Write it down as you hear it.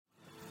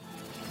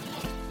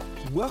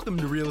Welcome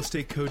to Real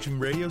Estate Coaching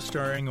Radio,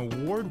 starring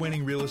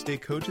award-winning real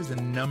estate coaches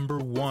and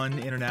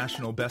 #1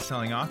 international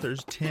best-selling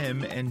authors,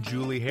 Tim and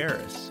Julie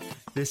Harris.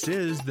 This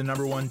is the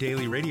 #1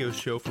 daily radio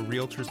show for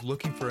realtors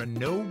looking for a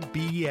no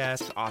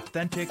BS,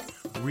 authentic,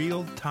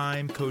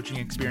 real-time coaching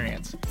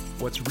experience.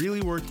 What's really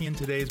working in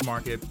today's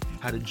market,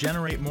 how to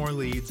generate more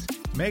leads,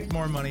 make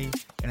more money,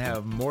 and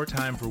have more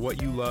time for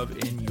what you love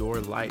in your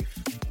life.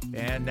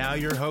 And now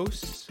your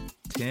hosts,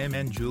 Tim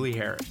and Julie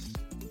Harris.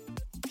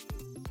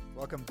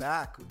 Welcome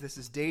back. This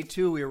is day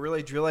 2. We are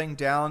really drilling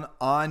down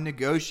on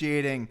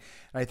negotiating.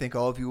 I think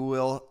all of you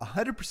will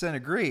 100%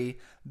 agree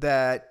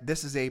that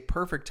this is a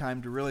perfect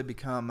time to really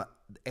become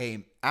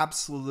an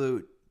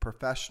absolute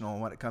professional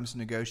when it comes to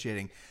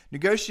negotiating.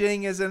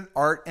 Negotiating is an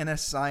art and a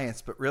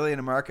science, but really in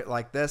a market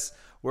like this,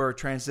 we're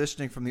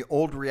transitioning from the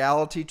old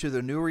reality to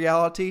the new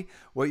reality.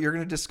 What you're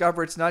going to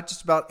discover, it's not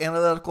just about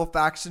analytical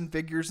facts and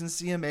figures and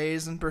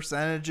CMAs and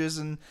percentages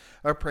and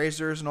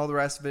appraisers and all the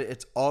rest of it.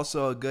 It's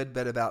also a good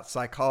bit about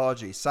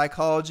psychology.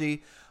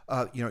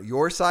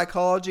 Your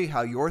psychology,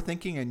 how you're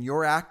thinking and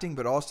you're acting,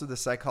 but also the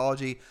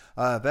psychology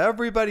of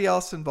everybody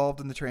else involved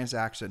in the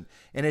transaction.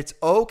 And it's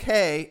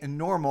okay and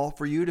normal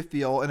for you to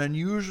feel an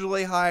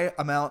unusually high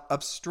amount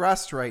of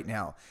stress right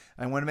now.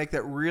 I want to make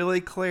that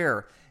really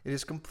clear. It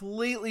is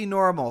completely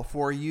normal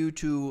for you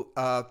to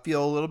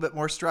feel a little bit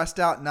more stressed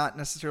out, not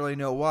necessarily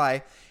know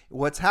why.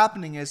 What's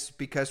happening is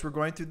because we're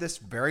going through this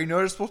very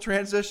noticeable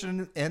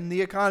transition in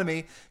the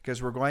economy,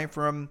 because we're going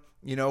from,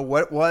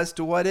 what was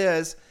to what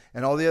is,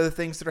 and all the other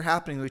things that are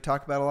happening we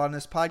talk about a lot in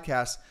this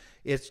podcast.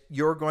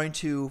 You're going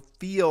to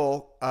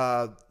feel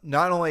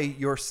not only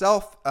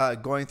yourself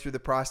going through the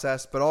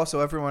process, but also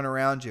everyone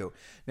around you.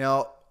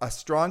 Now, a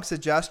strong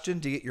suggestion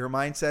to get your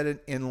mindset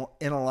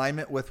in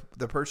alignment with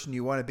the person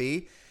you want to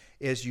be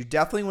is you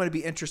definitely want to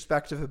be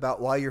introspective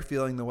about why you're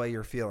feeling the way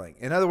you're feeling.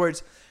 In other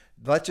words,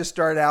 let's just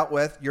start out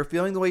with you're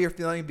feeling the way you're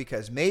feeling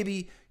because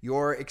maybe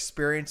you're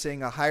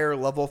experiencing a higher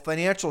level of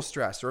financial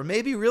stress, or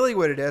maybe really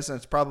what it is, and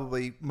it's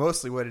probably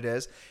mostly what it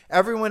is,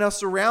 everyone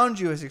else around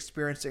you is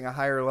experiencing a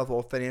higher level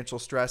of financial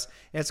stress,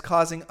 and it's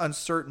causing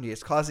uncertainty.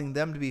 It's causing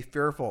them to be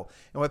fearful.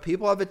 And what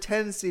people have a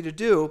tendency to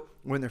do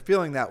when they're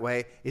feeling that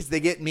way is they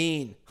get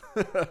mean.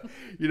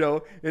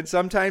 And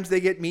sometimes they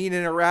get mean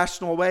in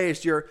irrational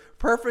ways. You're a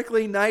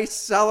perfectly nice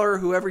seller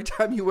who every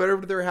time you went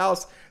over to their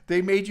house,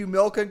 they made you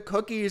milk and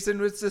cookies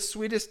and was the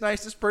sweetest,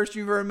 nicest person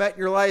you've ever met in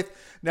your life.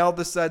 Now all of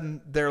a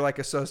sudden they're like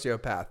a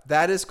sociopath.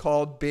 That is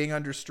called being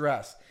under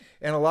stress.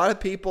 And a lot of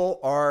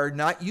people are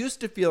not used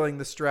to feeling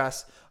the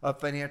stress of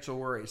financial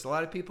worries. A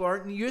lot of people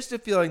aren't used to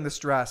feeling the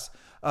stress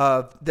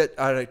that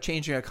a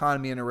changing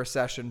economy and a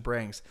recession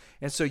brings.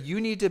 And so you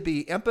need to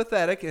be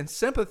empathetic and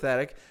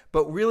sympathetic,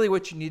 but really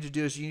what you need to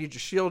do is you need to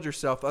shield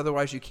yourself.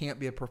 Otherwise, you can't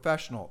be a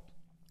professional.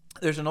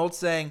 There's an old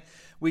saying,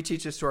 we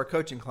teach this to our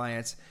coaching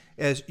clients,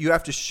 is you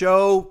have to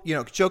show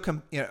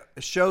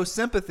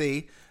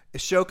sympathy,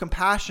 show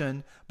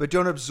compassion, but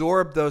don't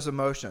absorb those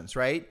emotions,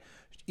 right?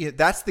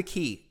 That's the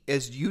key,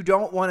 is you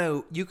don't want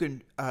to, you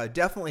can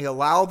definitely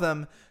allow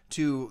them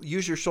to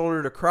use your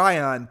shoulder to cry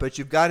on, but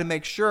you've got to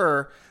make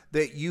sure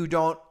that you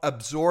don't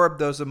absorb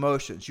those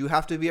emotions. You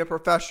have to be a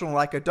professional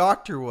like a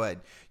doctor would.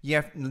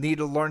 You need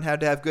to learn how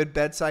to have good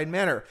bedside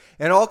manner.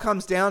 It all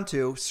comes down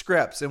to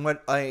scripts. And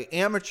what an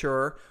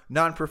amateur,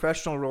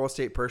 non-professional real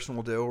estate person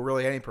will do, or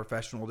really any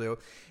professional will do,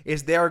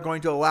 is they are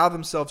going to allow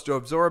themselves to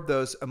absorb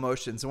those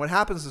emotions. And what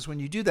happens is when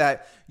you do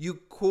that, you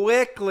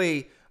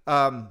quickly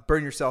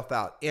burn yourself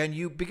out.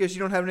 And because you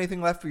don't have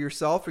anything left for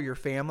yourself or your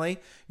family,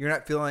 you're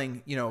not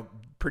feeling,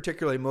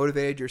 particularly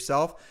motivated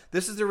yourself.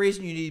 This is the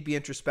reason you need to be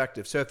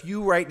introspective. So if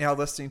you right now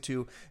listening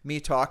to me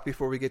talk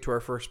before we get to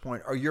our first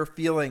point, or you're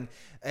feeling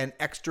an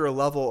extra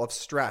level of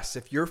stress,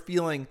 if you're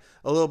feeling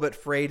a little bit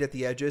frayed at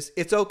the edges,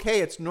 it's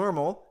okay. It's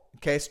normal.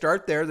 Okay,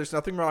 start there. There's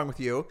nothing wrong with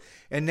you.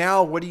 And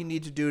now what do you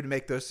need to do to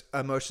make those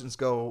emotions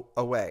go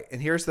away?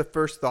 And here's the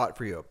first thought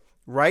for you.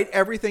 Write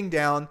everything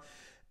down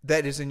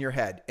that is in your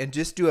head and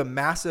just do a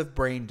massive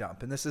brain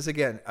dump. And this is,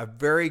 again, a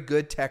very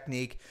good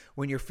technique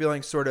when you're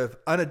feeling sort of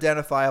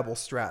unidentifiable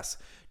stress.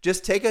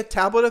 Just take a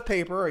tablet of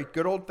paper, a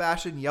good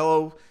old-fashioned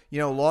yellow,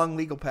 long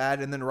legal pad,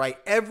 and then write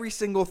every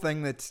single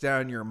thing that's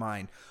down in your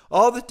mind.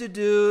 All the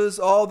to-dos,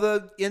 all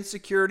the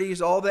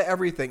insecurities, all the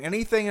everything,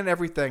 anything and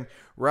everything,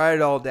 write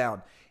it all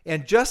down.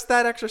 And just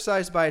that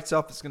exercise by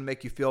itself is going to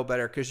make you feel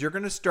better, because you're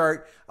going to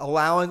start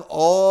allowing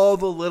all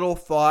the little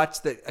thoughts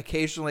that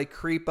occasionally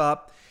creep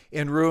up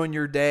and ruin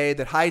your day,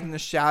 that hide in the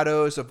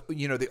shadows of,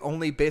 they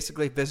only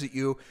basically visit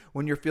you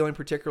when you're feeling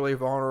particularly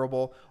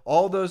vulnerable.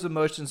 All those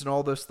emotions and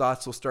all those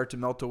thoughts will start to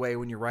melt away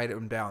when you write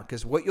them down.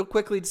 Because what you'll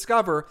quickly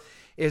discover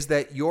is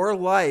that your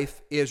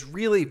life is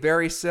really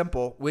very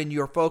simple when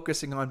you're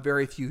focusing on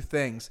very few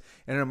things.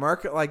 And in a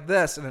market like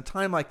this, in a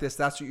time like this,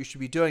 that's what you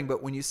should be doing.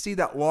 But when you see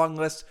that long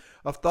list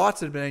of thoughts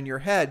that have been in your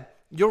head,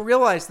 you'll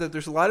realize that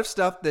there's a lot of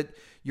stuff that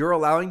you're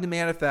allowing to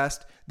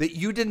manifest that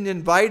you didn't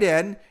invite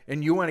in,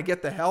 and you want to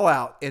get the hell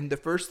out. And the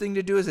first thing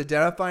to do is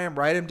identify them,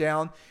 write them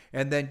down,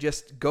 and then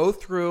just go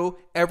through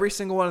every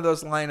single one of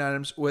those line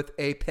items with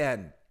a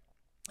pen.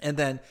 And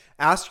then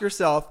ask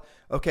yourself,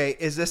 okay,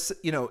 is this,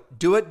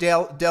 do it,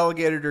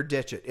 delegate it, or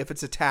ditch it if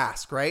it's a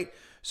task, right?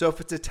 So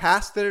if it's a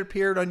task that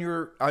appeared on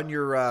your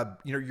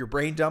your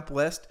brain dump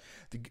list,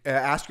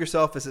 ask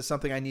yourself, is it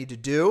something I need to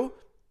do?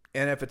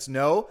 And if it's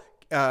no,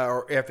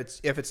 or if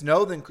it's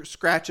no, then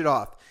scratch it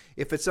off.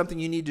 If it's something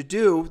you need to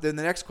do, then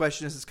the next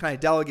question is kind of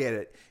delegate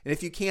it. And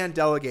if you can,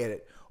 delegate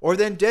it. Or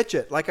then ditch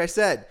it, like I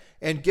said,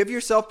 and give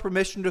yourself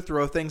permission to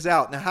throw things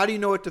out. Now, how do you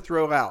know what to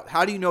throw out?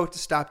 How do you know what to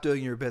stop doing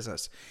in your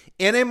business?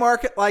 In a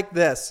market like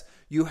this,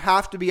 you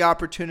have to be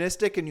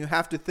opportunistic and you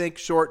have to think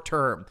short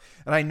term.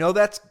 And I know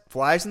that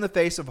flies in the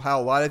face of how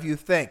a lot of you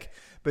think,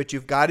 but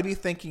you've got to be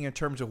thinking in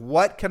terms of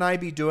what can I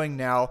be doing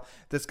now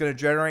that's going to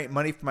generate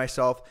money for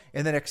myself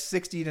in the next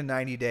 60 to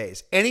 90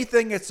 days.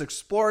 Anything that's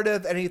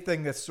explorative,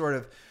 anything that's sort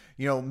of,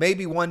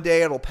 maybe one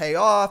day it'll pay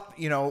off.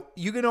 You know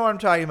what I'm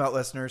talking about,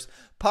 listeners.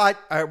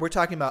 We're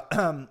talking about,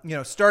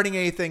 starting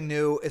anything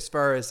new as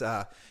far as,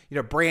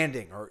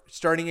 branding, or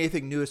starting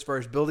anything new as far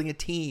as building a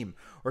team,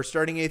 or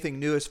starting anything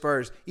new as far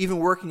as even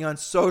working on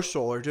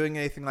social or doing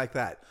anything like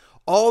that.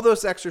 All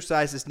those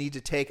exercises need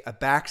to take a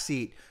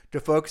backseat to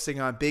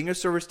focusing on being of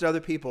service to other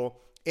people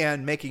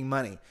and making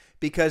money.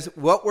 Because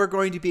what we're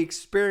going to be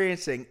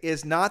experiencing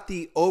is not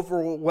the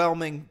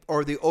overwhelming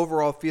or the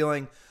overall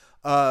feeling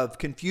of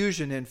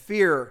confusion and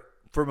fear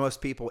for most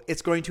people.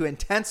 It's going to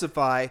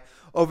intensify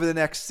over the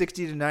next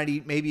 60 to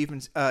 90, maybe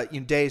even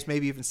days,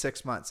 maybe even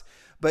 6 months.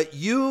 But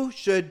you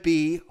should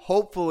be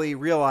hopefully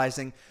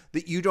realizing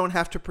that you don't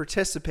have to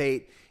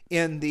participate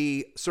in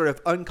the sort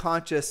of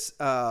unconscious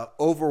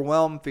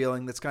overwhelm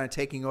feeling that's kind of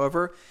taking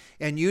over.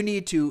 And you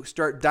need to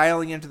start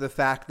dialing into the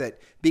fact that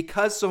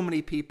because so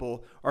many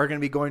people are going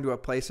to be going to a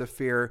place of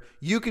fear,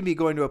 you can be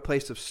going to a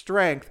place of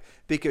strength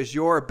because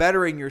you're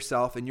bettering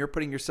yourself and you're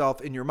putting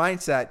yourself in your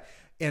mindset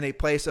in a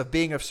place of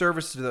being of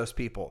service to those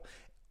people.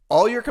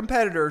 All your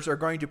competitors are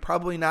going to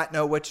probably not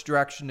know which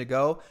direction to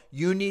go.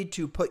 You need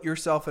to put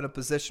yourself in a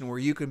position where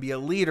you can be a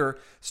leader.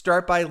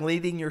 Start by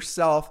leading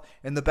yourself.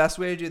 And the best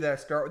way to do that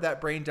is start with that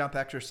brain dump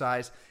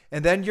exercise.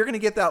 And then you're going to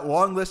get that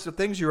long list of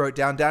things you wrote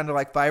down to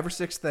like 5 or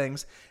 6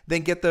 things.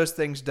 Then get those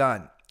things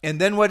done.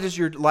 And then what is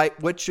your life?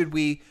 What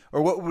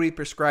would we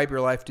prescribe your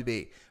life to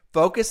be?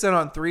 Focus in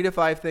on 3 to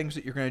 5 things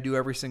that you're going to do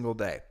every single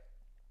day.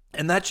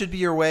 And that should be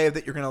your way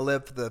that you're going to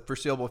live for the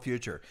foreseeable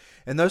future.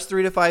 And those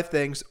 3 to 5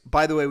 things,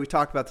 by the way, we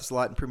talked about this a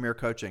lot in Premier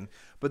Coaching,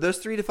 but those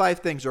 3 to 5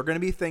 things are going to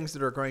be things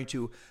that are going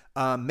to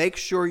make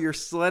sure you're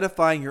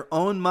solidifying your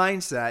own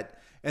mindset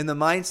and the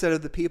mindset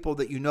of the people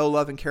that you know,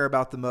 love, and care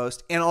about the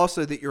most, and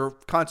also that you're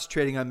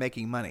concentrating on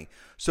making money.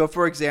 So,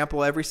 for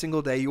example, every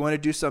single day you want to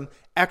do some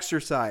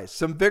exercise,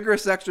 some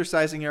vigorous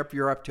exercising if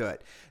you're up to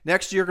it.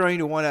 Next, you're going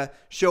to want to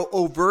show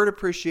overt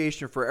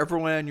appreciation for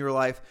everyone in your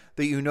life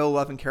that you know,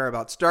 love, and care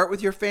about. Start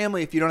with your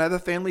family. If you don't have a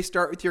family,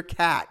 start with your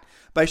cat.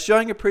 By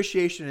showing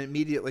appreciation, it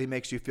immediately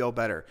makes you feel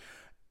better.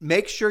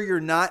 Make sure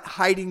you're not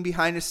hiding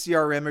behind a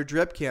CRM or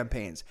drip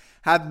campaigns.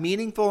 Have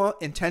meaningful,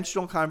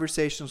 intentional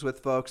conversations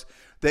with folks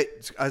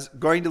that is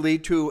going to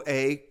lead to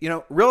a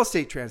real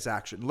estate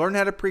transaction. Learn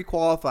how to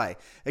pre-qualify.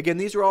 Again,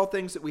 these are all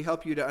things that we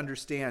help you to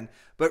understand.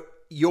 But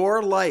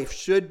your life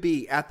should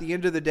be, at the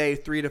end of the day,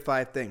 3 to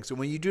 5 things. And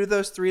when you do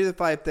those 3 to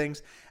 5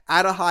 things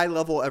at a high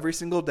level every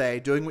single day,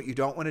 doing what you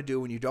don't want to do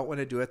when you don't want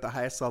to do it at the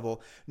highest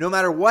level, no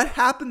matter what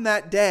happened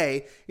that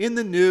day in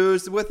the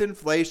news, with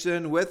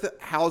inflation, with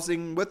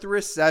housing, with the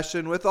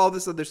recession, with all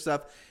this other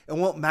stuff, it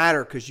won't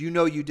matter because you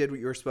know you did what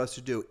you were supposed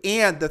to do.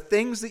 And the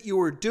things that you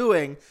were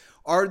doing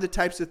are the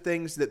types of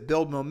things that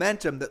build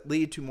momentum that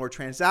lead to more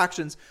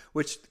transactions,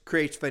 which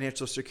creates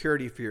financial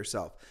security for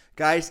yourself.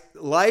 Guys,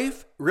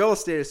 life, real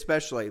estate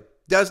especially,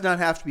 does not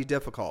have to be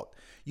difficult.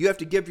 You have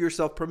to give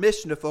yourself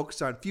permission to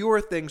focus on fewer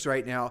things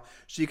right now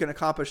so you can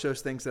accomplish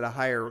those things at a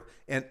higher,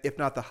 and if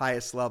not the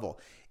highest level.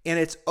 And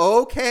it's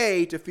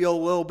okay to feel a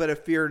little bit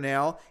of fear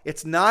now.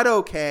 It's not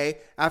okay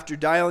after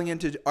dialing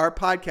into our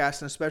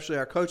podcast and especially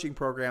our coaching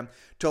program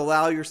to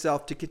allow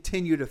yourself to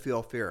continue to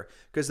feel fear.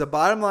 Because the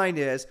bottom line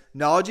is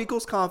knowledge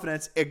equals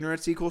confidence,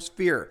 ignorance equals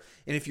fear.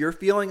 And if you're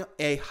feeling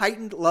a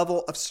heightened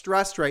level of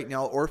stress right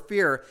now or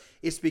fear,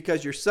 it's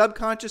because your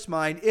subconscious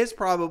mind is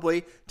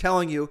probably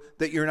telling you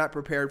that you're not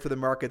prepared for the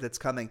market that's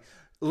coming.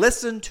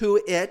 Listen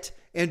to it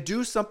and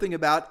do something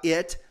about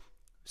it.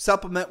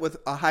 Supplement with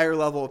a higher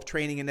level of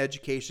training and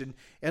education,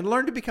 and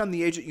learn to become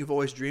the agent you've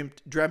always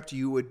dreamt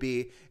you would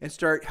be, and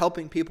start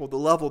helping people the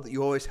level that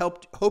you always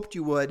hoped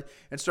you would,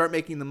 and start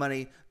making the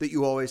money that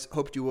you always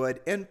hoped you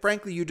would. And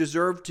frankly, you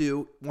deserve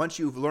to once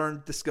you've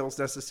learned the skills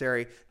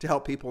necessary to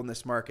help people in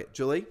this market.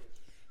 Julie?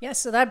 Yeah,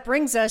 so that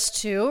brings us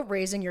to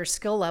raising your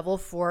skill level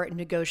for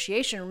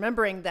negotiation,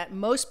 remembering that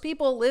most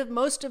people live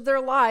most of their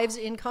lives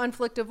in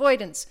conflict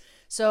avoidance.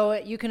 So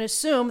you can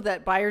assume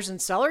that buyers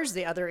and sellers,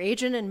 the other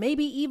agent, and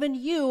maybe even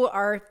you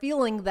are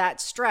feeling that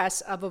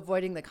stress of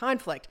avoiding the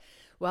conflict.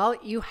 Well,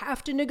 you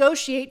have to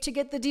negotiate to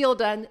get the deal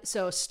done,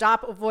 so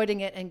stop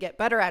avoiding it and get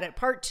better at it.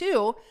 Part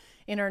 2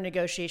 in our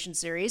negotiation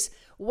series,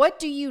 what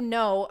do you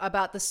know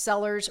about the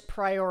seller's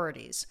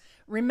priorities?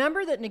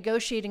 Remember that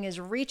negotiating is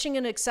reaching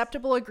an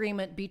acceptable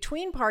agreement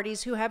between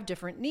parties who have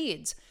different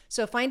needs.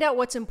 So find out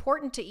what's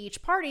important to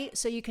each party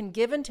so you can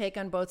give and take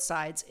on both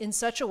sides in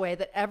such a way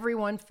that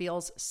everyone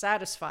feels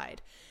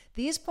satisfied.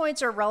 These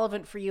points are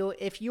relevant for you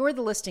if you're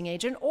the listing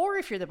agent or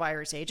if you're the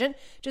buyer's agent.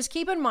 Just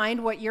keep in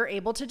mind what you're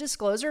able to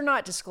disclose or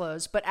not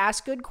disclose, but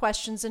ask good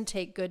questions and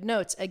take good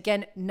notes.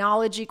 Again,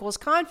 knowledge equals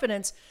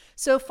confidence.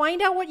 So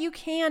find out what you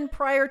can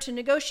prior to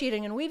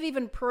negotiating. And we've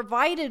even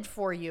provided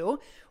for you,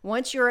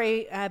 once you're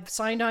have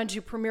signed on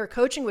to Premier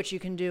Coaching, which you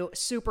can do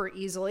super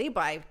easily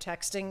by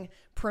texting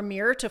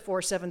Premier to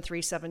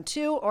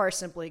 47372 or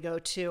simply go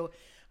to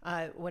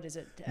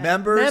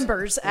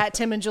members at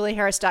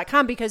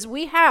timandjulieharris.com, because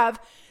we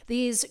have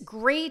these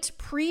great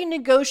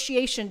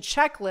pre-negotiation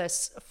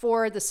checklists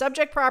for the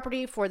subject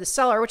property, for the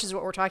seller, which is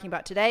what we're talking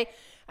about today,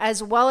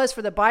 as well as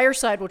for the buyer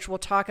side, which we'll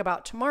talk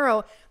about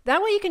tomorrow.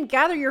 That way you can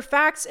gather your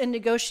facts and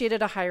negotiate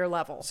at a higher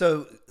level.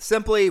 So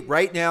simply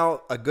right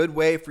now, a good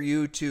way for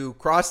you to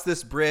cross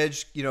this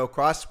bridge,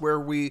 cross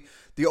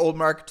the old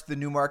market to the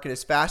new market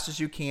as fast as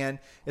you can,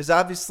 is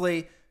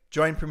obviously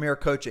join Premier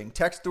Coaching.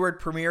 Text the word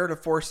Premier to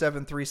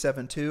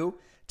 47372.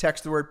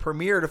 Text the word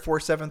Premier to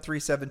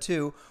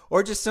 47372,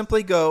 or just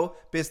simply go,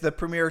 because the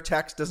Premier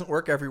text doesn't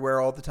work everywhere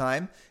all the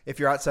time. If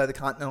you're outside the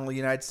continental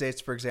United States,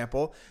 for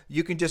example,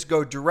 you can just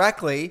go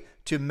directly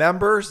to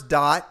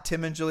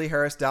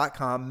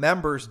members.timandjulieharris.com,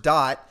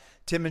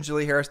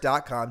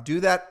 members.timandjulieharris.com. Do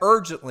that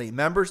urgently,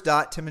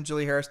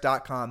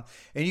 members.timandjulieharris.com,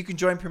 and you can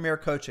join Premier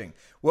Coaching.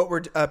 What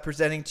we're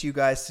presenting to you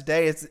guys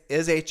today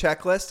is a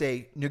checklist,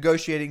 a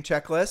negotiating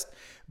checklist.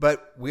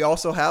 But we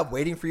also have,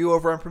 waiting for you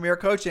over on Premier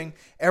Coaching,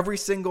 every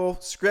single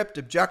script,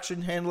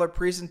 objection handler,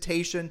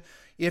 presentation.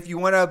 If you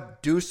want to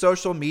do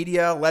social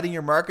media, letting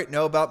your market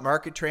know about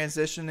market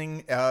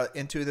transitioning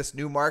into this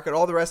new market,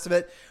 all the rest of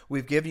it,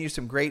 we've given you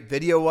some great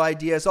video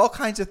ideas, all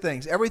kinds of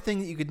things. Everything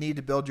that you could need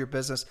to build your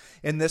business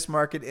in this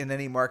market, in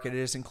any market, it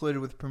is included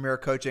with Premier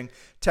Coaching.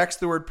 Text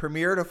the word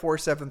Premier to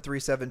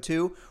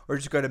 47372, or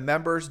just go to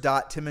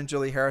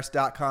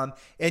members.timandjulieharris.com.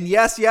 And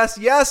yes,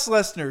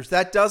 listeners,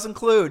 that does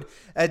include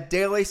a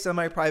daily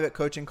semi-private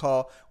coaching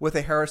call with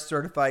a Harris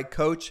certified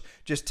coach.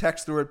 Just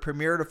text the word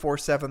Premier to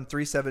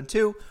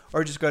 47372,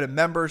 or just go to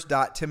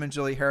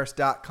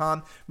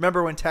members.timandjulieharris.com.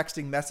 Remember, when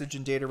texting, message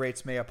and data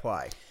rates may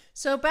apply.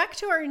 So back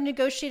to our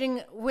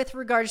negotiating with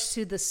regards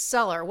to the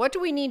seller. What do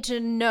we need to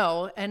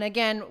know? And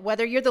again,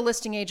 whether you're the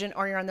listing agent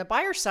or you're on the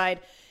buyer side,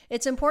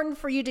 it's important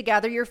for you to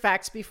gather your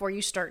facts before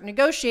you start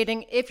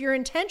negotiating if your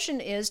intention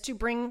is to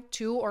bring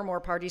two or more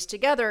parties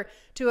together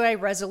to a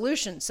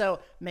resolution. So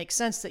it makes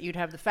sense that you'd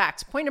have the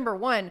facts. Point number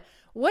one,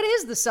 what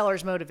is the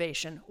seller's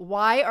motivation?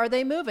 Why are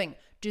they moving?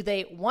 Do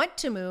they want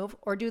to move,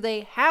 or do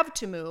they have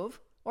to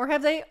move, or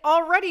have they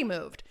already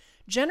moved?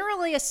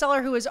 Generally, a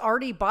seller who has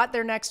already bought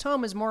their next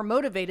home is more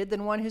motivated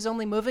than one who's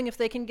only moving if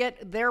they can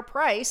get their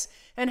price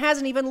and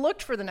hasn't even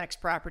looked for the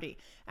next property.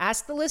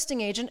 Ask the listing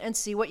agent and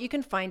see what you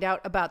can find out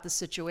about the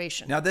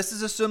situation. Now, this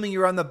is assuming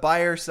you're on the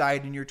buyer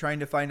side and you're trying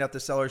to find out the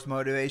seller's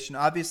motivation.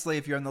 Obviously,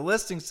 if you're on the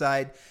listing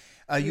side,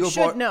 you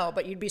should know,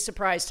 but you'd be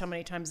surprised how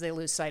many times they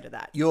lose sight of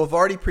that. You'll have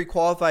already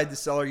pre-qualified the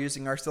seller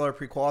using our seller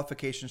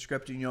pre-qualification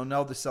script, and you'll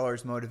know the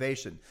seller's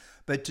motivation.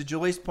 But to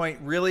Julie's point,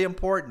 really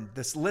important,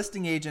 this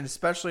listing agent,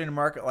 especially in a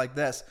market like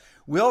this,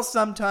 will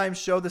sometimes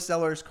show the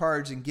seller's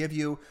cards and give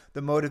you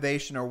the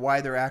motivation or why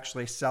they're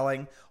actually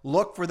selling.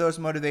 Look for those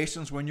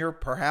motivations when you're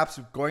perhaps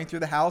going through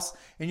the house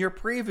and you're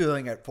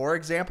previewing it, for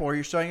example, or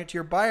you're showing it to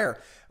your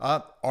buyer.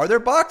 Are there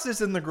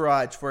boxes in the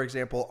garage, for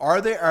example? Are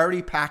they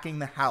already packing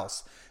the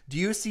house? Do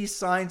you see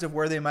signs of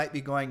where they might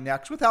be going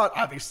next without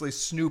obviously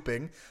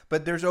snooping,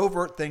 but there's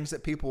overt things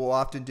that people will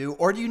often do?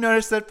 Or do you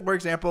notice that, for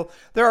example,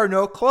 there are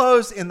no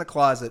clothes in the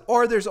closet,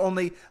 or there's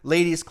only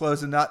ladies'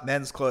 clothes and not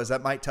men's clothes?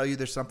 That might tell you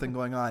there's something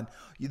going on.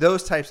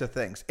 Those types of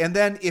things. And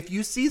then if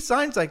you see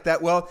signs like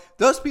that, well,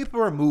 those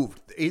people are moved.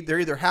 They're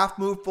either half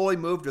moved, fully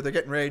moved, or they're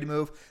getting ready to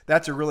move.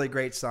 That's a really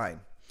great sign.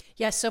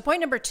 Yes. So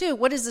point number two,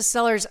 what is the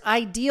seller's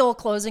ideal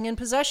closing and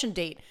possession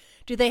date?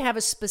 Do they have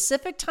a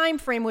specific time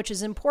frame which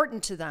is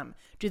important to them?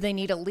 Do they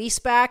need a lease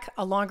back,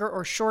 a longer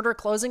or shorter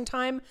closing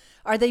time?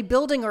 Are they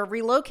building or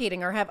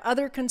relocating, or have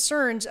other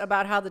concerns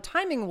about how the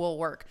timing will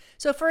work?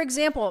 So for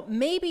example,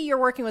 maybe you're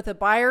working with a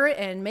buyer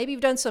and maybe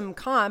you've done some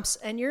comps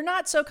and you're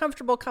not so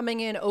comfortable coming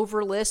in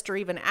over list or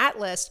even at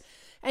list,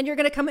 and you're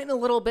going to come in a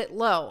little bit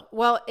low.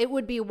 Well, it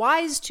would be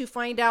wise to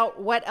find out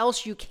what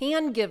else you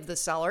can give the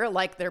seller,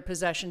 like their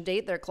possession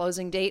date, their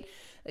closing date,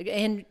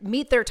 and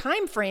meet their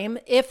time frame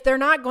if they're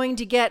not going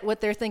to get what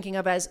they're thinking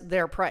of as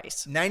their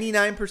price.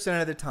 99%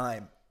 of the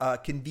time,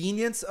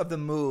 convenience of the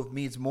move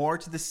means more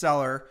to the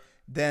seller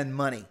than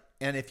money.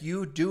 And if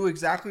you do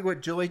exactly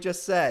what Julie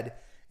just said,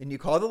 and you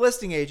call the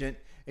listing agent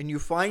and you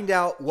find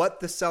out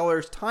what the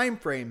seller's time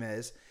frame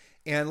is,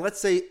 and let's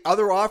say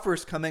other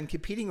offers come in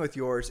competing with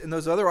yours, and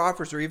those other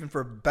offers are even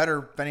for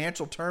better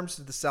financial terms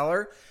to the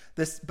seller,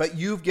 but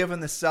you've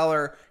given the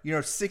seller,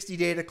 60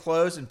 days to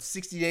close and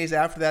 60 days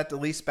after that to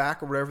lease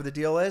back or whatever the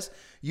deal is,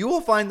 you will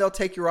find they'll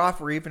take your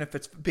offer even if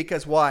it's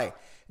because why?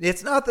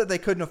 It's not that they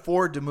couldn't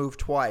afford to move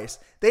twice.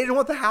 They didn't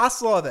want the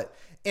hassle of it.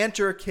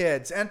 Enter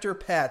kids, enter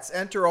pets,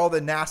 enter all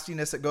the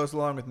nastiness that goes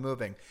along with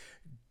moving.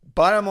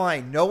 Bottom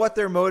line, know what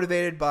they're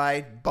motivated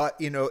by, but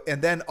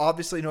and then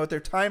obviously know what their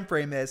time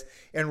frame is,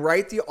 and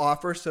write the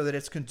offer so that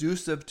it's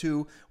conducive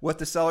to what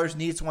the seller's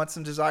needs, wants,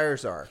 and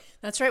desires are.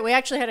 That's right. We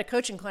actually had a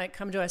coaching client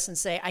come to us and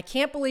say, I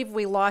can't believe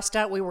we lost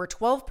out. We were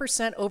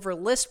 12% over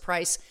list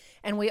price,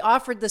 and we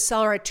offered the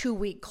seller a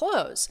 2-week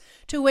close.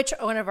 To which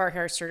one of our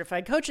Harris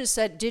certified coaches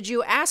said, did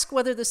you ask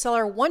whether the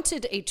seller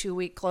wanted a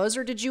 2-week close,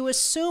 or did you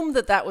assume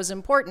that was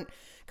important?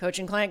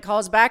 Coaching client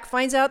calls back,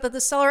 finds out that the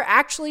seller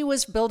actually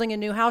was building a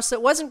new house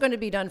that wasn't going to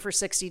be done for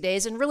 60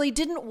 days and really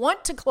didn't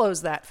want to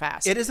close that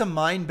fast. It is a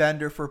mind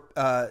bender for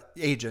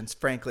agents,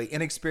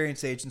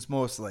 inexperienced agents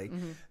mostly,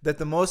 that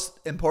the most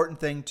important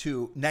thing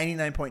to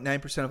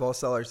 99.9% of all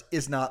sellers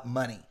is not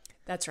money.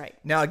 That's right.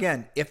 Now,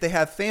 again, if they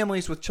have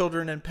families with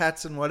children and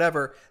pets and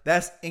whatever,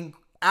 that's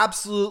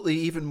absolutely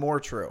even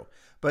more true.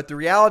 But the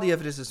reality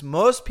of it is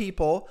most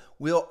people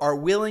are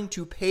willing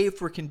to pay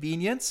for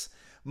convenience.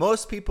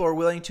 Most people are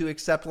willing to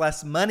accept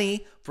less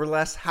money for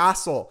less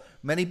hassle.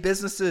 Many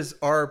businesses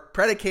are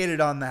predicated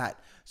on that.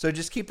 So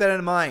just keep that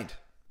in mind.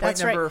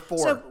 Point number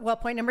 4.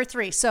 Point number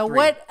 3. So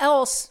what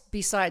else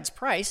besides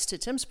price, to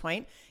Tim's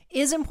point,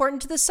 is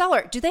important to the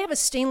seller? Do they have a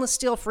stainless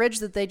steel fridge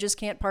that they just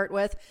can't part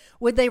with?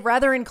 Would they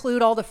rather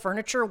include all the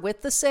furniture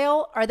with the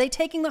sale? Are they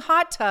taking the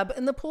hot tub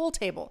and the pool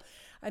table?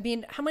 I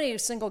mean, how many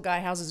single guy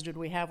houses did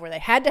we have where they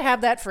had to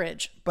have that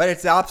fridge? But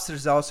it's the opposite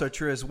is also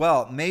true as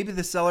well. Maybe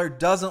the seller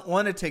doesn't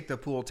want to take the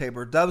pool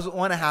table, doesn't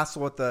want to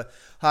hassle with the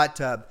hot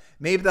tub.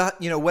 Maybe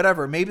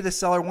Maybe the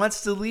seller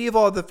wants to leave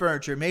all the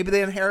furniture. Maybe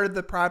they inherited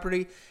the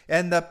property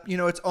and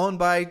it's owned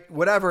by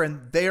whatever,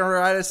 and they are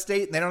out of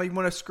state and they don't even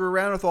want to screw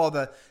around with all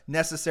the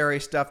necessary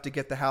stuff to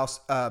get the house,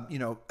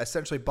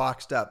 essentially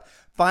boxed up.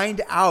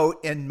 Find out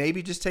and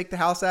maybe just take the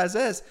house as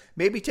is.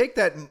 Maybe take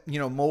that,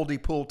 moldy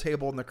pool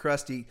table and the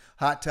crusty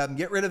hot tub and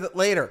get rid of it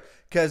later.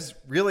 Because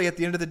really, at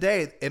the end of the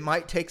day, it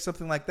might take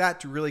something like that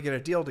to really get a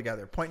deal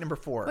together. Point number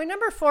 4. Point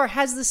number 4,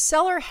 has the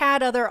seller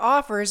had other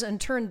offers and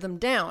turned them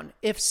down?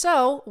 If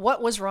so,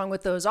 what was wrong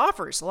with those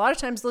offers? A lot of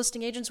times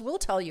listing agents will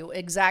tell you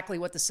exactly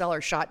what the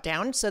seller shot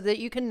down so that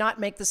you can not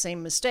make the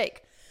same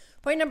mistake.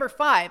 Point number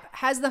 5,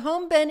 has the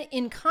home been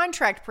in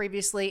contract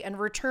previously and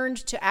returned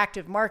to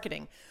active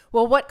marketing?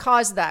 Well, what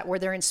caused that? Were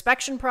there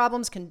inspection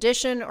problems,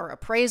 condition, or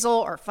appraisal,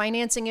 or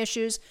financing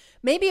issues?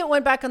 Maybe it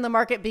went back on the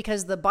market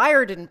because the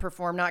buyer didn't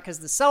perform, not because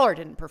the seller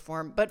didn't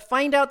perform, but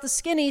find out the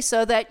skinny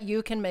so that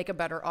you can make a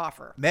better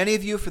offer. Many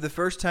of you, for the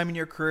first time in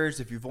your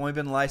careers, if you've only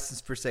been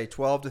licensed for, say,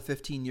 12 to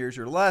 15 years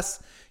or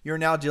less, you're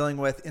now dealing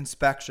with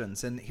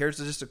inspections. And here's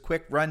just a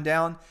quick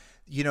rundown.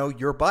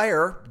 Your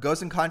buyer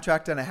goes in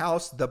contract on a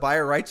house. The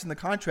buyer writes in the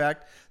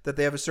contract that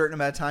they have a certain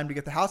amount of time to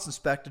get the house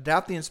inspected.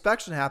 After the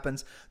inspection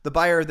happens, the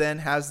buyer then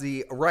has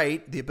the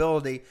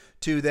ability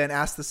to then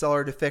ask the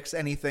seller to fix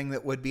anything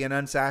that would be an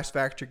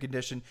unsatisfactory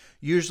condition,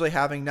 usually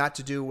having not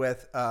to do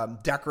with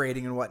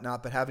decorating and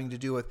whatnot, but having to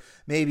do with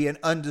maybe an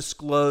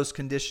undisclosed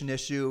condition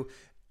issue,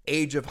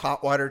 age of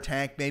hot water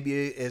tank, maybe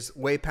is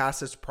way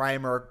past its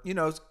prime, or,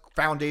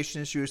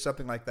 foundation issue or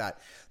something like that.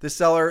 The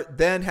seller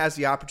then has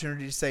the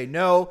opportunity to say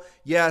no,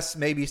 yes,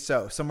 maybe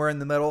so, somewhere in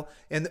the middle,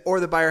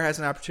 or the buyer has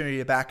an opportunity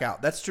to back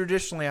out. That's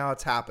traditionally how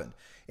it's happened.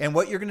 And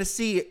what you're going to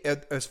see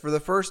is, for the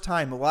first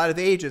time, a lot of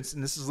agents,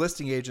 and this is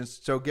listing agents,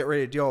 so get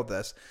ready to deal with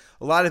this,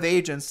 a lot of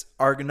agents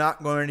are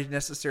not going to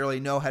necessarily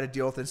know how to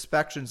deal with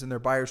inspections and their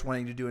buyers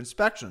wanting to do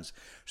inspections.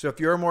 So if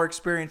you're a more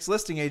experienced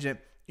listing agent,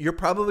 you're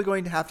probably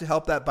going to have to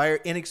help that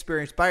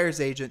inexperienced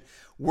buyer's agent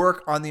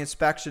work on the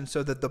inspection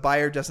so that the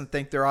buyer doesn't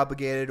think they're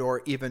obligated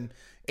or even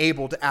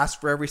able to ask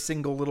for every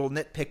single little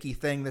nitpicky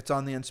thing that's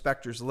on the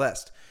inspector's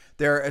list.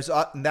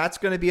 And that's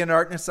going to be an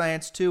art and a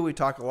science too. We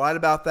talk a lot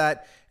about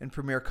that in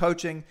Premier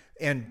Coaching.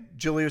 And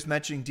Julie was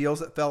mentioning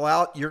deals that fell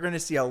out. You're going to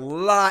see a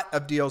lot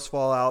of deals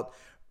fall out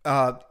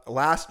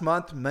last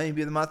month,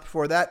 maybe the month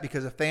before that,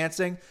 because of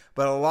financing,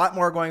 but a lot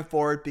more going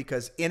forward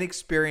because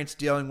inexperience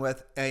dealing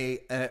with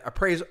not an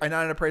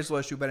appraisal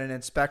issue, but an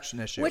inspection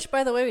issue. Which,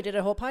 by the way, we did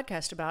a whole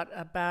podcast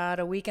about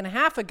a week and a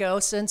half ago,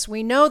 since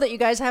we know that you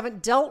guys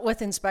haven't dealt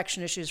with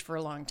inspection issues for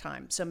a long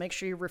time. So make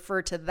sure you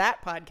refer to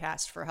that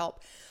podcast for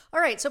help. All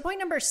right, so point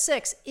number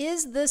 6,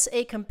 is this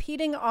a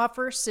competing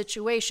offer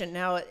situation?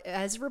 Now,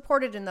 as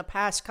reported in the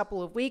past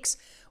couple of weeks,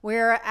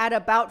 we're at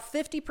about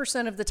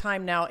 50% of the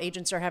time now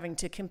agents are having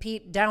to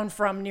compete, down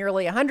from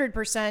nearly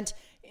 100%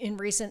 in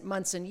recent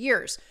months and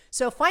years.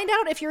 So find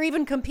out if you're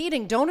even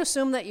competing. Don't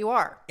assume that you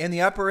are. In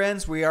the upper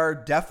ends, we are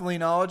definitely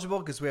knowledgeable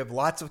because we have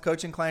lots of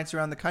coaching clients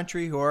around the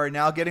country who are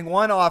now getting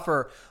one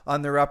offer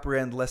on their upper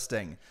end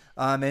listing.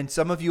 And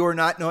some of you are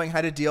not knowing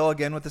how to deal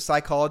again with the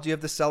psychology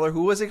of the seller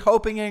who was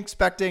hoping and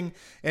expecting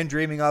and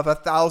dreaming of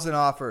 1,000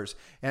 offers.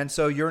 And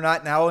so you're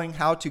not knowing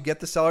how to get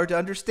the seller to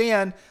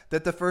understand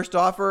that the first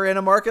offer in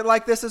a market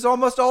like this is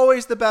almost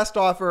always the best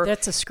offer.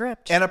 That's a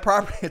script. And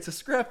it's a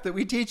script that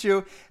we teach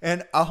you.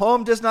 And a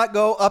home does not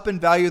go up in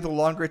value the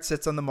longer it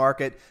sits on the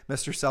market,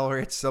 Mr. Seller.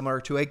 It's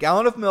similar to a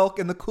gallon of milk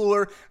in the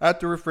cooler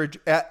at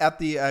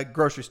the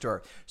grocery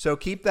store. So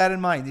keep that in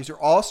mind. These are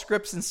all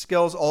scripts and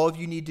skills all of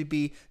you need to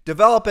be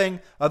developing.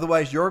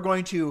 Otherwise, you're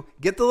going to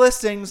get the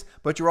listings,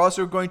 but you're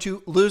also going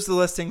to lose the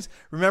listings.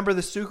 Remember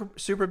the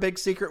super big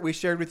secret we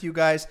shared with you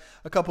guys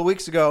a couple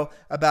weeks ago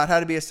about how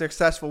to be a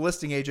successful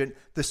listing agent?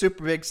 The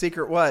super big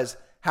secret was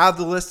have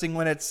the listing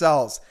when it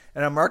sells.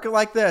 In a market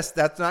like this,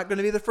 that's not going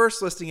to be the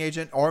first listing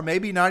agent, or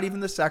maybe not even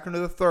the second or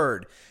the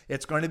third.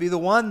 It's going to be the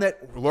one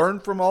that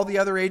learned from all the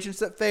other agents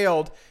that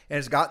failed and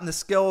has gotten the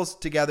skills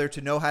together to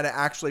know how to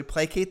actually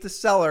placate the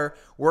seller,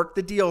 work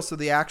the deal so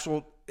the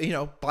actual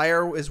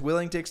buyer is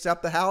willing to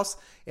accept the house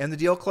and the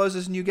deal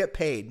closes and you get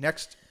paid.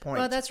 Next point.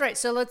 Well, that's right.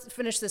 So let's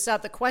finish this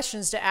out. The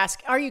questions to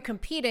ask: are you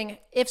competing?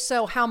 If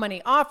so, how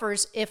many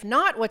offers? If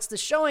not, what's the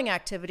showing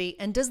activity?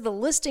 And does the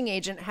listing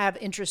agent have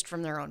interest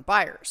from their own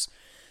buyers?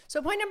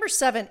 So point number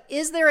 7,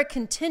 is there a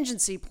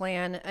contingency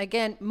plan?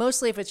 Again,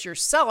 mostly if it's your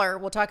seller,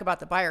 we'll talk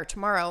about the buyer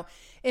tomorrow.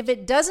 If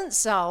it doesn't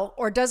sell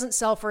or doesn't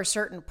sell for a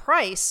certain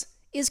price,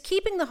 is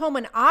keeping the home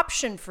an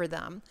option for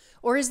them?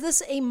 Or is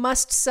this a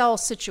must-sell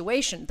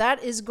situation?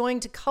 That is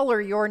going to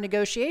color your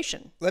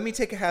negotiation. Let me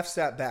take a half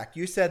step back.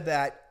 You said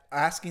that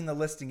asking the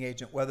listing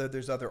agent whether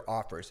there's other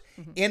offers.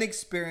 Mm-hmm.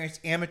 Inexperienced,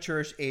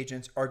 amateurish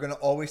agents are going to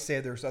always say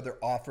there's other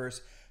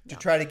offers to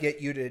try to get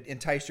you to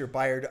entice your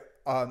buyer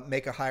to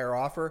make a higher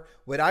offer.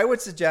 What I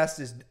would suggest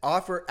is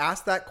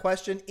ask that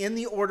question in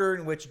the order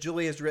in which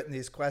Julie has written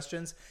these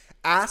questions.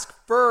 Ask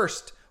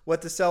first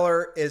what's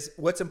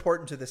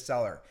important to the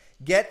seller.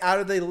 Get out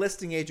of the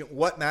listing agent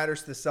what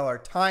matters to the seller.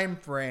 Time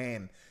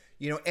frame,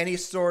 any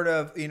sort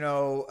of,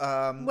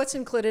 what's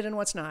included and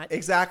what's not.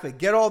 Exactly.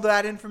 Get all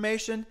that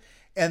information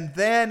and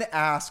then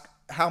ask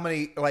how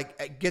many,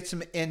 get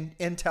some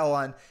intel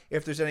on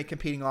if there's any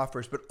competing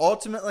offers. But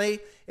ultimately,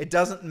 it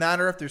doesn't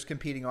matter if there's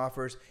competing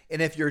offers.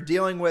 And if you're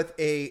dealing with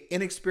a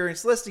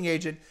inexperienced listing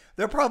agent,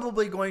 they're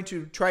probably going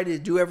to try to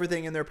do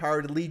everything in their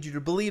power to lead you to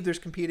believe there's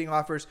competing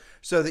offers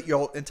so that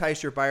you'll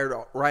entice your buyer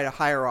to write a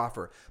higher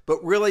offer.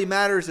 But really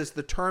matters is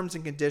the terms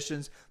and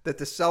conditions that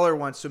the seller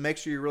wants. So make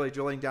sure you're really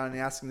drilling down and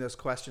asking those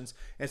questions.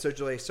 And so,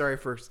 Julie, sorry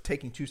for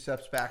taking 2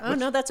 steps back. Oh,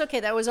 no, that's okay.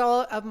 That was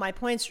all of my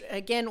points.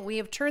 Again, we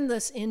have turned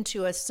this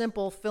into a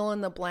simple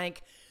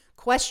fill-in-the-blank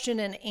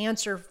question and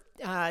answer.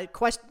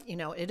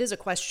 It is a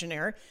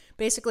questionnaire,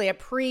 basically a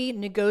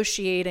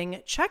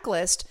pre-negotiating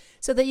checklist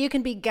so that you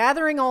can be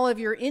gathering all of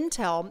your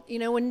intel.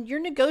 When you're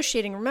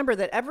negotiating, remember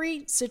that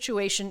every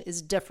situation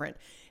is different.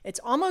 It's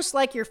almost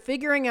like you're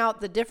figuring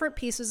out the different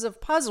pieces of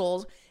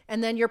puzzles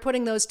and then you're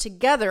putting those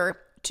together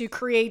to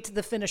create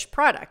the finished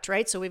product,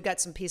 right? So we've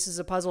got some pieces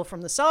of puzzle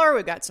from the seller.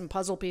 We've got some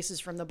puzzle pieces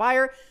from the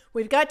buyer.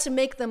 We've got to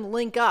make them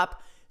link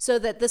up so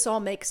that this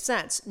all makes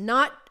sense.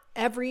 Not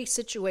every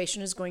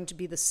situation is going to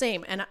be the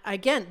same. And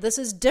again, this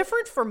is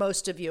different for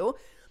most of you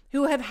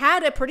who have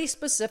had a pretty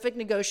specific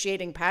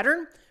negotiating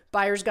pattern.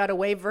 Buyers got to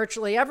waive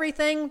virtually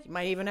everything. You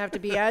might even have to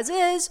be as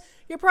is.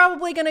 You're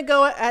probably going to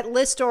go at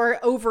list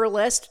or over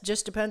list,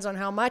 just depends on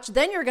how much.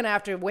 Then you're going to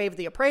have to waive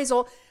the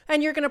appraisal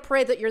and you're going to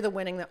pray that you're the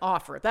winning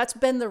offer. That's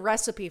been the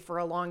recipe for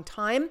a long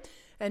time.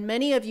 And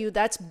many of you,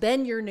 that's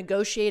been your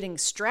negotiating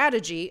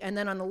strategy. And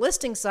then on the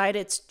listing side,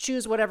 it's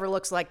choose whatever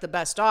looks like the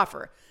best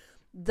offer.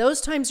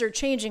 Those times are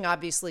changing,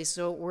 obviously.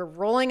 So we're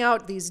rolling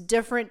out these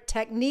different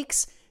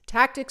techniques,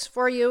 tactics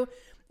for you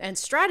and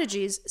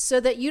strategies so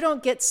that you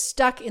don't get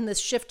stuck in this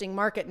shifting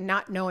market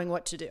not knowing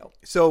what to do.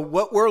 So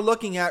what we're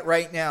looking at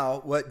right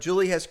now, what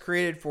Julie has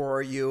created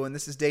for you, and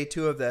this is day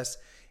 2 of this,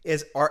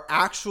 is our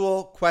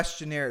actual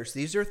questionnaires.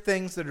 These are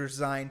things that are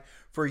designed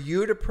for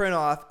you to print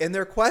off, and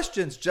they're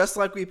questions just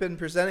like we've been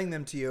presenting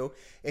them to you.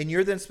 And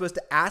you're then supposed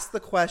to ask the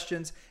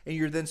questions, and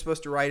you're then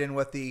supposed to write in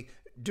what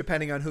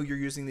depending on who you're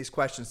using these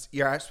questions.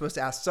 You're supposed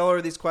to ask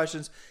seller these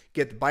questions,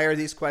 get the buyer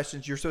these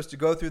questions. You're supposed to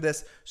go through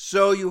this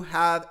so you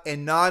have a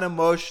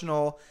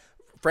non-emotional,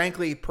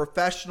 frankly,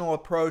 professional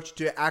approach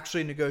to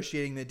actually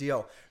negotiating the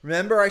deal.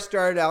 Remember, I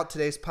started out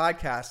today's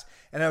podcast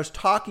and I was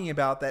talking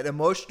about that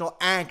emotional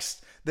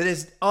angst that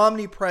is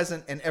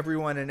omnipresent in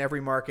everyone in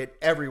every market,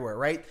 everywhere,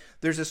 right?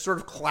 There's this sort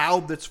of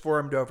cloud that's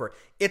formed over.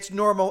 It's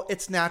normal.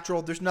 It's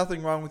natural. There's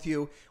nothing wrong with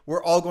you.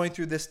 We're all going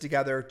through this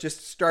together.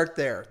 Just start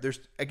there.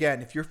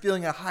 Again, if you're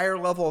feeling a higher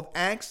level of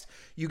angst,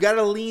 you got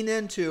to lean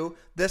into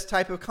this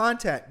type of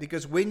content,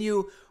 because when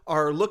you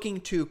are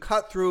looking to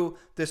cut through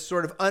this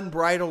sort of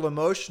unbridled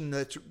emotion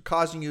that's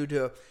causing you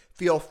to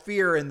feel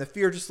fear, and the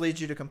fear just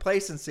leads you to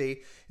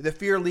complacency. The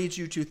fear leads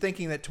you to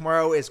thinking that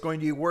tomorrow is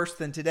going to be worse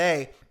than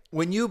today.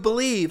 When you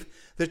believe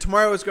that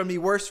tomorrow is going to be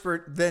worse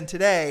than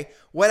today,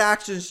 what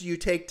actions do you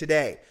take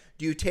today?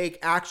 Do you take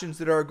actions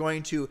that are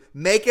going to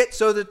make it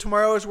so that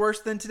tomorrow is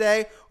worse than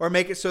today, or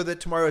make it so that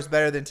tomorrow is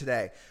better than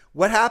today?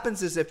 What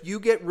happens is if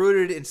you get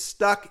rooted and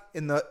stuck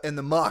in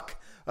the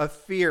muck of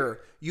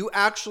fear, you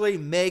actually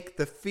make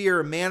the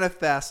fear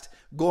manifest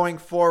going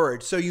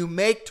forward. So you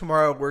make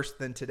tomorrow worse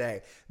than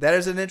today. That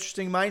is an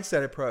interesting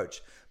mindset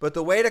approach. But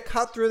the way to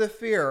cut through the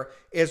fear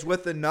is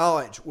with the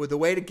knowledge. The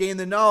way to gain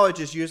the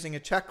knowledge is using a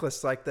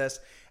checklist like this,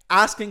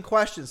 asking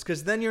questions,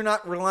 because then you're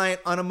not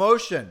reliant on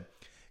emotion.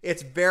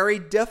 It's very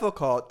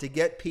difficult to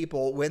get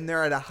people, when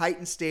they're at a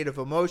heightened state of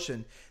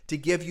emotion, to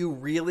give you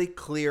really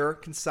clear,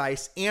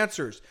 concise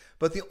answers.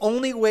 But the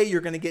only way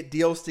you're going to get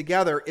deals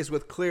together is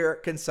with clear,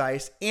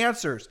 concise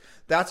answers.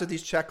 That's what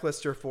these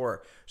checklists are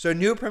for. So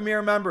new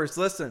Premier members,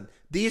 listen,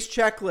 these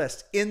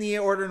checklists, in the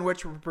order in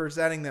which we're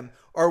presenting them,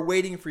 are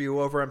waiting for you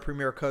over on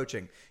Premier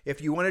Coaching.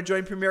 If you want to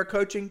join Premier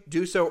Coaching,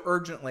 do so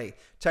urgently.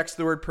 Text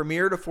the word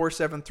Premier to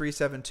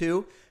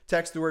 47372.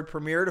 Text the word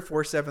Premier to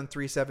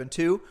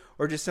 47372,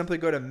 or just simply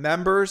go to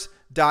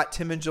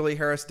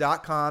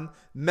members.timandjulieharris.com,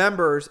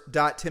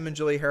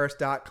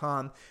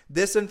 members.timandjulieharris.com.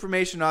 This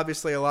information,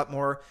 obviously a lot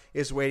more,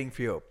 is waiting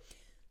for you.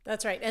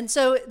 That's right. And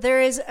so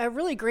there is a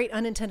really great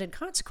unintended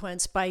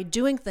consequence by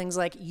doing things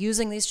like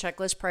using these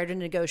checklists prior to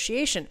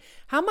negotiation.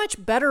 How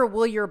much better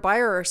will your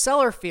buyer or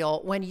seller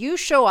feel when you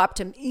show up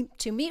to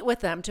meet with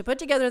them to put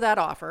together that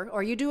offer,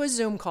 or you do a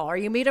Zoom call, or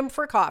you meet them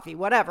for coffee,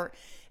 whatever,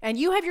 and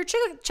you have your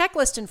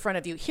checklist in front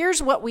of you?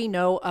 Here's what we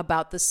know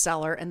about the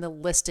seller and the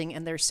listing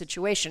and their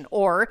situation.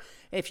 Or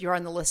if you're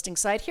on the listing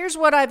side, here's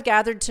what I've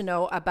gathered to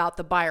know about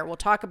the buyer. We'll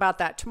talk about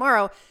that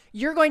tomorrow.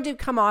 You're going to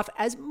come off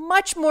as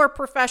much more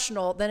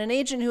professional than an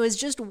agent who is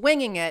just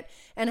winging it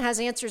and has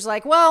answers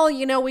like, well,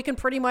 we can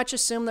pretty much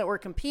assume that we're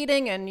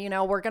competing, and,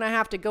 we're going to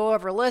have to go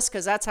over lists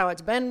because that's how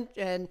it's been.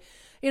 And,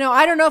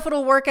 I don't know if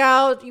it'll work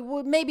out,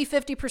 maybe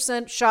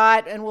 50%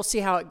 shot, and we'll see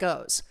how it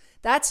goes.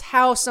 That's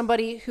how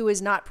somebody who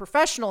is not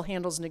professional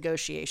handles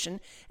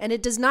negotiation, and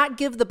it does not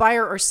give the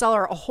buyer or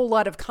seller a whole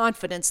lot of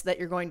confidence that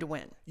you're going to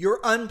win.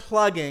 You're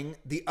unplugging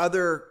the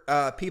other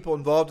people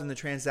involved in the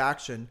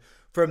transaction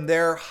from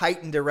their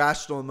heightened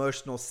irrational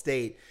emotional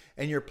state,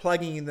 and you're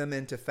plugging them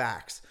into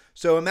facts.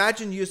 So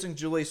imagine using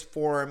Julie's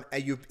form,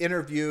 and you've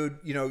interviewed,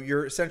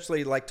 you're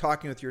essentially like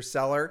talking with your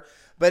seller,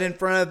 but in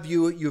front of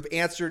you, you've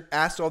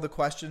asked all the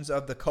questions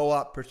of the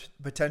co-op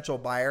potential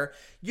buyer.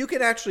 You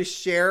can actually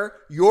share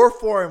your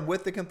form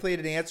with the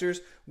completed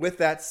answers with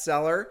that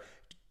seller.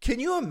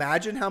 Can you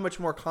imagine how much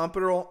more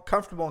comfortable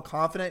and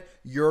confident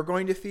you're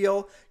going to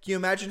feel? Can you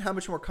imagine how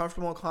much more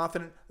comfortable and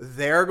confident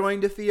they're going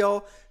to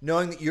feel,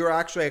 knowing that you're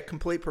actually a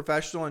complete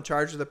professional in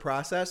charge of the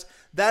process?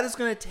 That is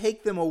going to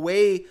take them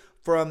away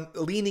from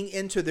leaning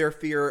into their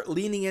fear,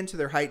 leaning into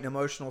their heightened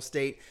emotional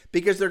state,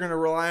 because they're going to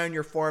rely on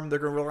your form. They're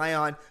going to rely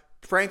on,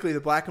 frankly, the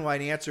black and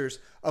white answers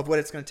of what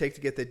it's going to take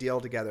to get the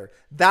deal together.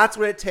 That's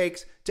what it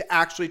takes to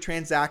actually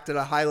transact at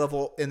a high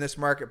level in this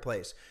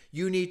marketplace.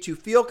 You need to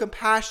feel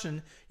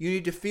compassion. You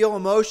need to feel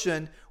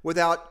emotion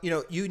without,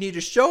 you need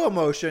to show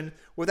emotion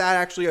without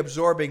actually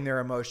absorbing their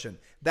emotion.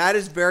 That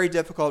is very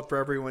difficult for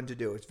everyone to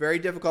do. It's very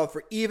difficult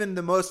for even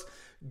the most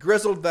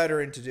grizzled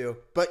veteran to do,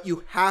 but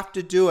you have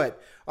to do it.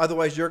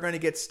 Otherwise, you're going to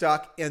get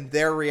stuck in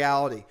their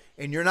reality,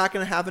 and you're not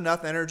going to have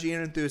enough energy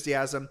and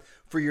enthusiasm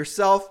for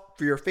yourself,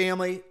 for your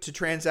family, to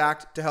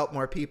transact, to help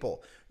more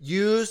people.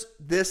 Use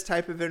this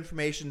type of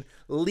information.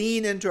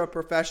 Lean into a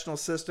professional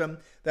system.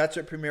 That's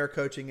what Premier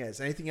Coaching is.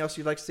 Anything else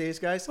you'd like to say,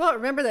 guys? Well,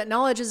 remember that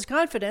knowledge is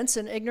confidence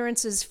and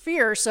ignorance is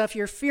fear. So if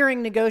you're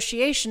fearing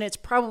negotiation, it's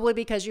probably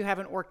because you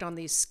haven't worked on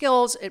these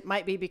skills. It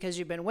might be because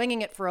you've been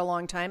winging it for a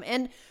long time.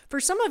 And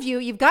for some of you,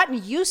 you've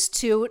gotten used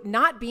to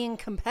not being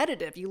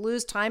competitive. You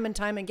lose time and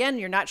time again.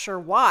 You're not sure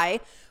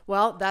why.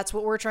 Well, that's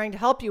what we're trying to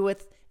help you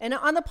with. And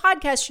on the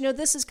podcast,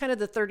 this is kind of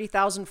the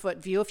 30,000-foot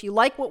view. If you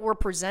like what we're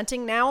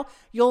presenting now,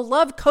 you'll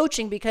love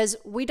coaching, because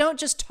we don't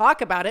just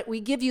talk about it. We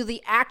give you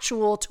the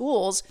actual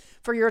tools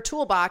for your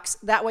toolbox.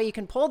 That way you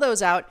can pull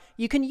those out,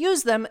 you can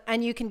use them,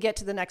 and you can get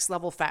to the next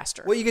level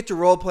faster. Well, you get to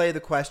role play the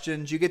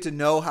questions. You get to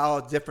know how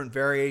different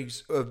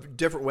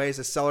ways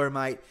a seller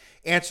might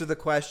answer the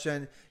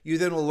question. You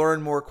then will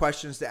learn more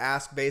questions to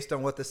ask based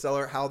on what the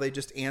seller, how they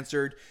just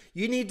answered.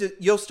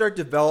 You'll start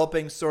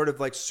developing sort of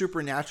like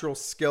supernatural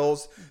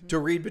skills to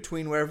read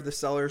between whatever the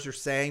sellers are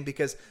saying,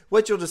 because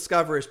what you'll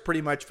discover is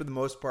pretty much, for the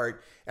most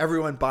part,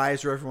 everyone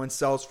buys or everyone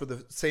sells for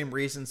the same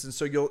reasons. And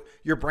so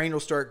your brain will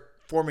start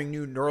forming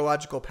new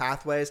neurological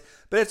pathways,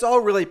 but it's all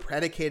really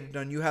predicated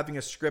on you having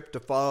a script to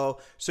follow,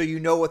 so you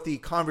know what the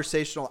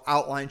conversational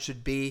outline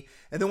should be.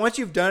 And then once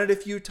you've done it a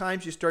few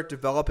times, you start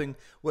developing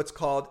what's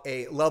called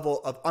a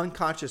level of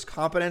unconscious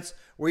competence,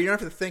 where you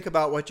don't have to think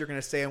about what you're going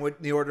to say and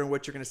the order in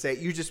which you're going to say it.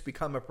 You just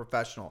become a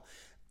professional.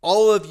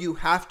 All of you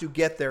have to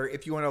get there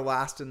if you want to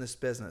last in this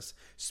business.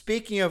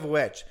 Speaking of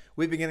which,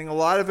 we've been getting a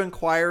lot of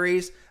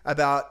inquiries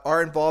about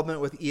our involvement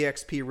with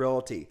eXp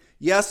Realty.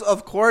 Yes,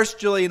 of course,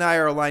 Julie and I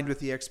are aligned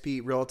with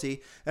eXp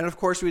Realty. And of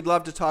course, we'd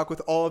love to talk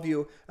with all of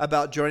you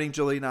about joining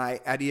Julie and I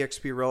at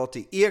eXp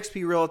Realty.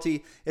 eXp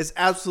Realty is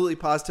absolutely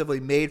positively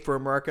made for a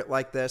market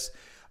like this.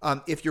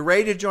 If you're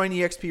ready to join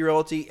eXp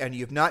Realty and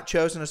you've not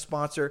chosen a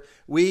sponsor,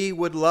 we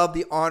would love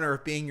the honor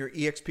of being your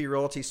eXp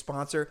Realty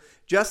sponsor.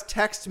 Just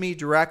text me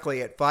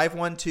directly at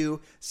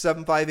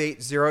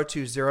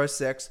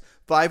 512-758-0206,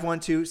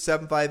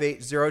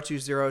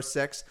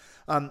 512-758-0206.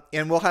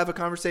 And we'll have a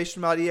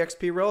conversation about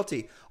eXp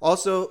Realty.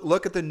 Also,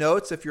 look at the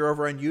notes if you're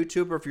over on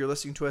YouTube or if you're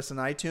listening to us on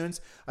iTunes.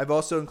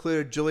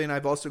 Julie and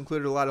I've also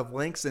included a lot of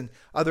links and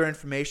other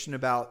information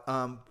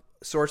about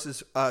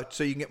sources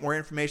so you can get more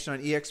information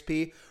on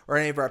eXp or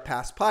any of our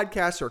past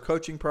podcasts or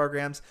coaching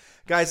programs.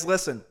 Guys,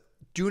 listen,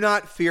 do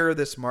not fear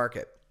this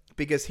market,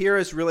 because here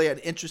is really an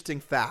interesting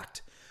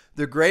fact.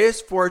 The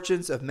greatest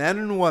fortunes of men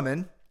and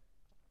women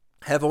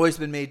have always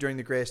been made during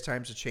the greatest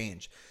times of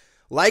change.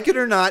 Like it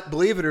or not,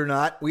 believe it or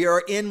not, we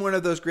are in one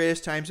of those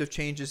greatest times of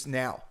changes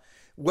now.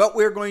 What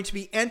we're going to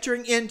be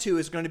entering into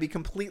is going to be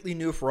completely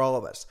new for all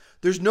of us.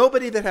 There's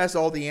nobody that has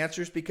all the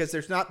answers, because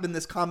there's not been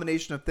this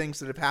combination of things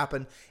that have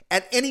happened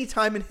at any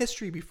time in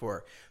history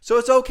before. So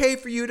it's okay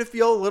for you to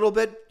feel a little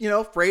bit,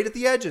 frayed at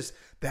the edges.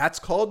 That's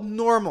called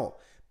normal.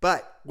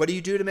 But what do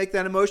you do to make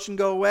that emotion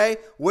go away?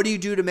 What do you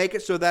do to make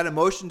it so that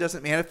emotion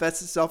doesn't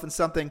manifest itself in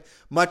something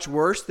much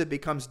worse that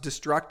becomes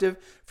destructive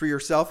for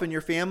yourself and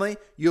your family?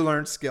 You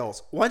learn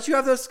skills. Once you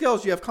have those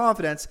skills, you have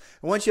confidence.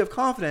 And once you have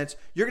confidence,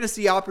 you're going to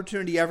see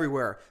opportunity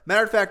everywhere.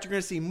 Matter of fact, you're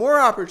going to see more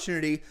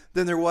opportunity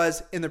than there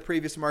was in the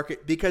previous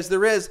market, because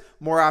there is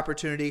more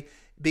opportunity,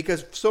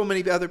 because so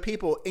many other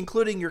people,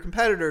 including your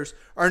competitors,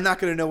 are not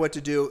going to know what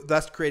to do,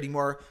 thus creating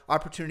more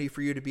opportunity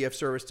for you to be of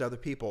service to other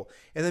people.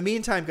 In the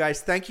meantime,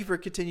 guys, thank you for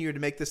continuing to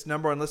make this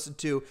number one listened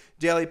to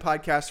daily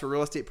podcast for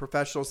real estate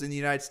professionals in the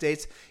United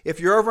States. If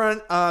you're over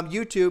on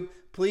YouTube,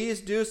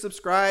 please do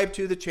subscribe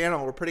to the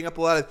channel. We're putting up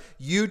a lot of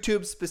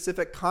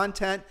YouTube-specific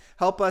content.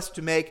 Help us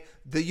to make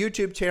the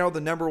YouTube channel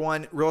the number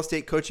one real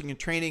estate coaching and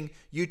training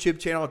YouTube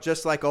channel,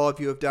 just like all of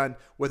you have done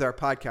with our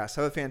podcast.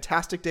 Have a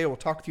fantastic day. We'll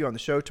talk to you on the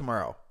show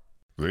tomorrow.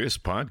 This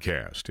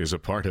podcast is a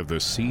part of the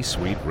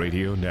C-Suite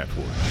Radio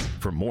Network.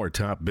 For more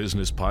top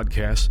business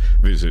podcasts,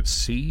 visit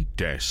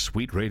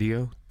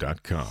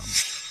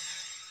c-suiteradio.com.